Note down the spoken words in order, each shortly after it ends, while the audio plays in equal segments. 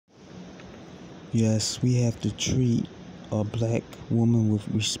Yes, we have to treat a black woman with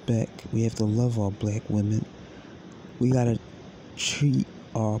respect. We have to love our black women. We gotta treat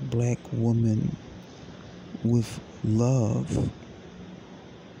our black woman with love.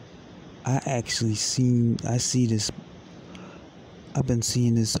 I see this, I've been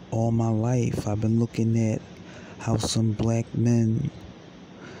seeing this all my life. I've been looking at how some black men,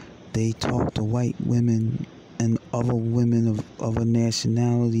 they talk to white women and other women of other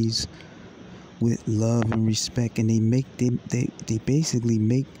nationalities with love and respect, and they basically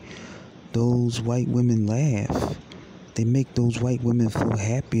make those white women laugh. They make those white women feel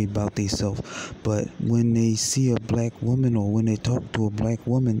happy about themselves. But when they see a black woman, or when they talk to a black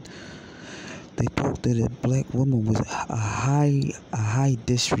woman, they talk to the black woman with a high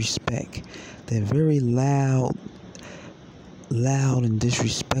disrespect. They're very loud and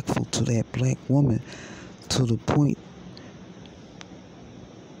disrespectful to that black woman, to the point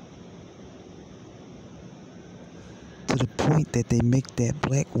that they make that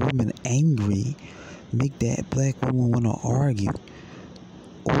black woman angry, make that black woman want to argue,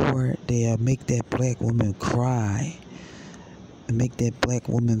 or they'll make that black woman cry and make that black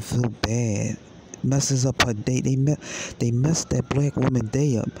woman feel bad. Messes up her day. They mess that black woman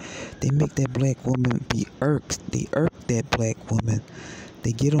day up. They make that black woman be irked. They irk that black woman.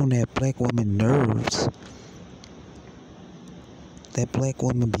 They get on that black woman nerves. That black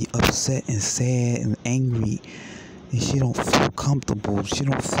woman be upset and sad and angry, and she don't feel comfortable. She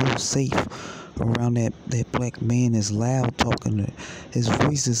don't feel safe around that black man is loud talking to her. His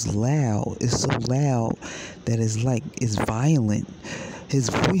voice is loud. It's so loud that it's violent. His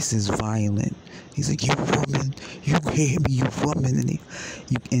voice is violent. He's like, "You woman, you hear me, you woman,"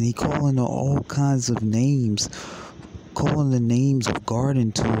 and he calling her all kinds of names, calling the names of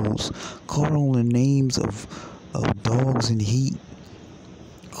garden tools, calling the names of dogs in heat,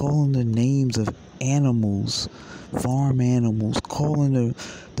 calling the names of animals, farm animals, calling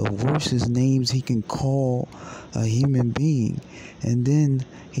the worstest names he can call a human being. And then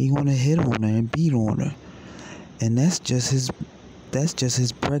he want to hit on her and beat on her. And that's just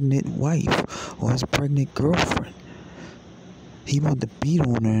his pregnant wife or his pregnant girlfriend. He want to beat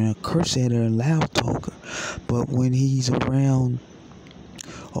on her and curse at her and loud talk her. But when he's around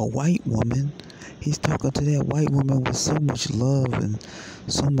a white woman, he's talking to that white woman with so much love and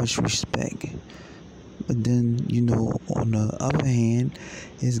so much respect. But then, on the other hand,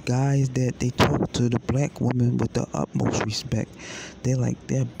 is guys that they talk to the black woman with the utmost respect.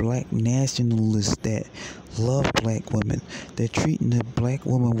 They're black nationalists that love black women. They're treating the black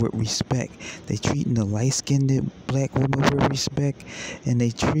woman with respect. They're treating the light-skinned black woman with respect, and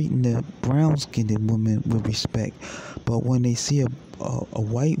they treating the brown-skinned woman with respect. But when they see a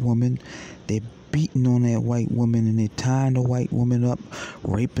white woman, they're beating on that white woman, and they're tying the white woman up,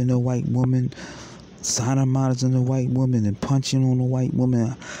 raping the white woman, sodomizing the white woman, and punching on the white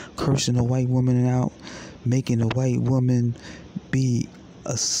woman, cursing the white woman out, making the white woman be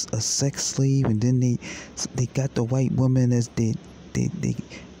a sex slave. And then they got the white woman as they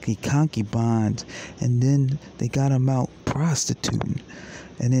concubines, and then they got them out prostituting,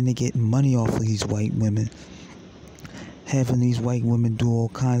 and then they get money off of these white women, having these white women do all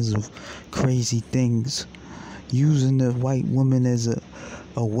kinds of crazy things, using the white woman as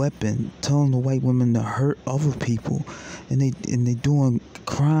a weapon, telling the white woman to hurt other people, and they doing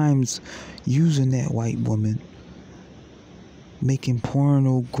crimes using that white woman, making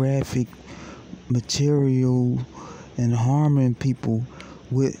pornographic material and harming people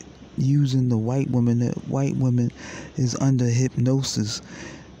with using the white woman. The white woman is under hypnosis.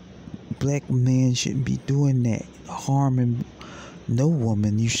 Black men shouldn't be doing that, harming no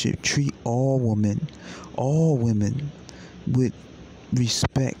woman. You should treat all women with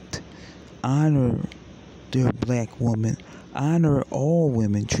respect. Honor their black woman. Honor all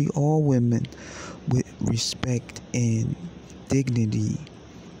women. Treat all women with respect and dignity.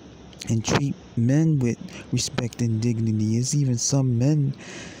 And treat men with respect and dignity. There's even some men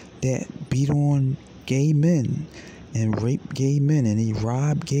that beat on gay men and rape gay men, and they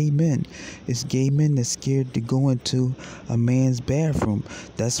rob gay men. It's gay men that's scared to go into a man's bathroom.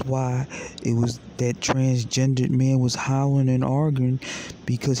 That's why it was that transgendered man was howling and arguing,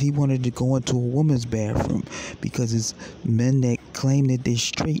 because he wanted to go into a woman's bathroom, because it's men that claim that they're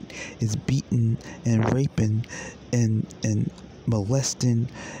straight is beating and raping and molesting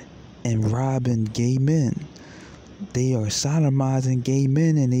and robbing gay men. They are sodomizing gay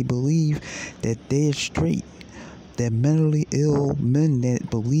men, and they believe that they're straight. They're mentally ill men that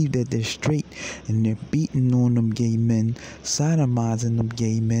believe that they're straight, and they're beating on them gay men, sodomizing them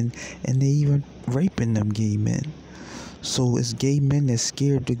gay men, and they even raping them gay men. So it's gay men that's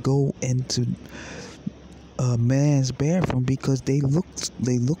scared to go into a man's bathroom because they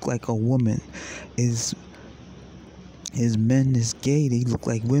look like a woman. Is men is gay, they look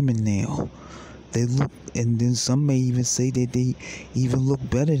like women now. They look, and then some may even say that they even look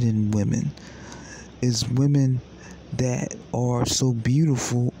better than women. It's women that are so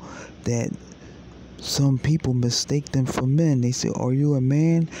beautiful that some people mistake them for men. They say, "Are you a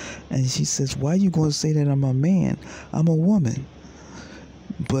man?" And she says, "Why are you going to say that I'm a man? I'm a woman."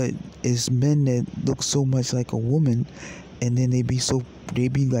 But it's men that look so much like a woman, and then they be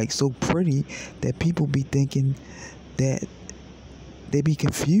like so pretty that people be thinking that they be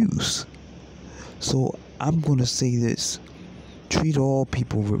confused. So I'm gonna say this: treat all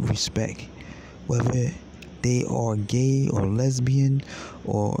people with respect, whether they are gay or lesbian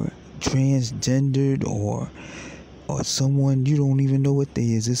or transgendered or someone you don't even know what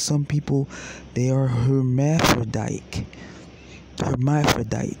they is. There's some people, they are hermaphrodites.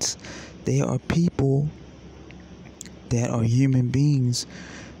 They are people that are human beings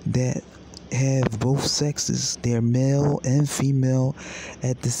that have both sexes. They're male and female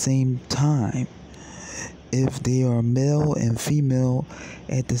at the same time. If they are male and female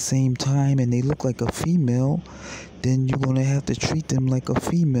at the same time and they look like a female, then you're going to have to treat them like a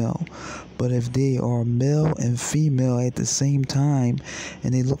female. But if they are male and female at the same time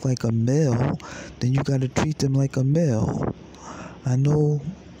and they look like a male, then you got to treat them like a male. I know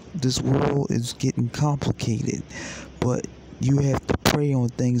this world is getting complicated, but you have to pray on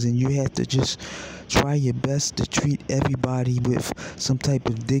things and you have to just try your best to treat everybody with some type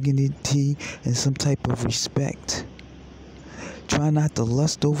of dignity and some type of respect. Try not to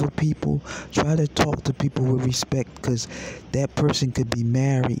lust over people. Try to talk to people with respect, because that person could be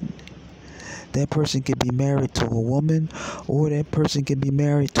married. That person could be married to a woman, or that person could be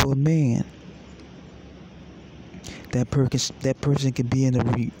married to a man. That person could be in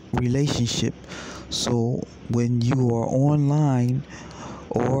a relationship. So when you are online,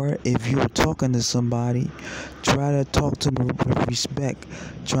 or if you're talking to somebody, try to talk to them with respect.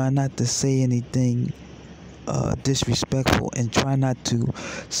 Try not to say anything disrespectful, and try not to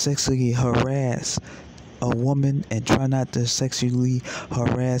sexually harass a woman, and try not to sexually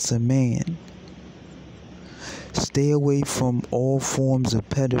harass a man. Stay away from all forms of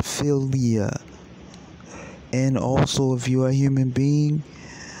pedophilia. And also, if you're a human being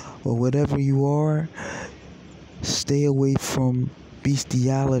or whatever you are, stay away from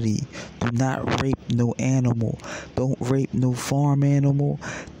bestiality. Do not rape no animal. Don't rape no farm animal.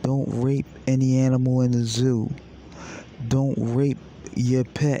 Don't rape any animal in the zoo. Don't rape your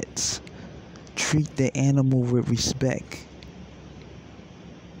pets. Treat the animal with respect.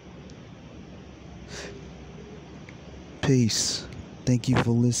 Peace. Thank you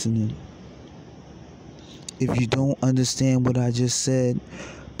for listening. If you don't understand what I just said,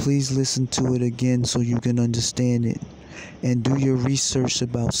 please listen to it again so you can understand it. And do your research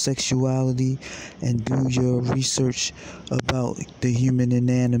about sexuality, and do your research about the human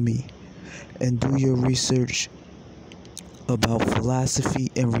anatomy, and do your research about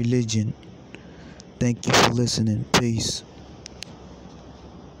philosophy and religion. Thank you for listening. Peace.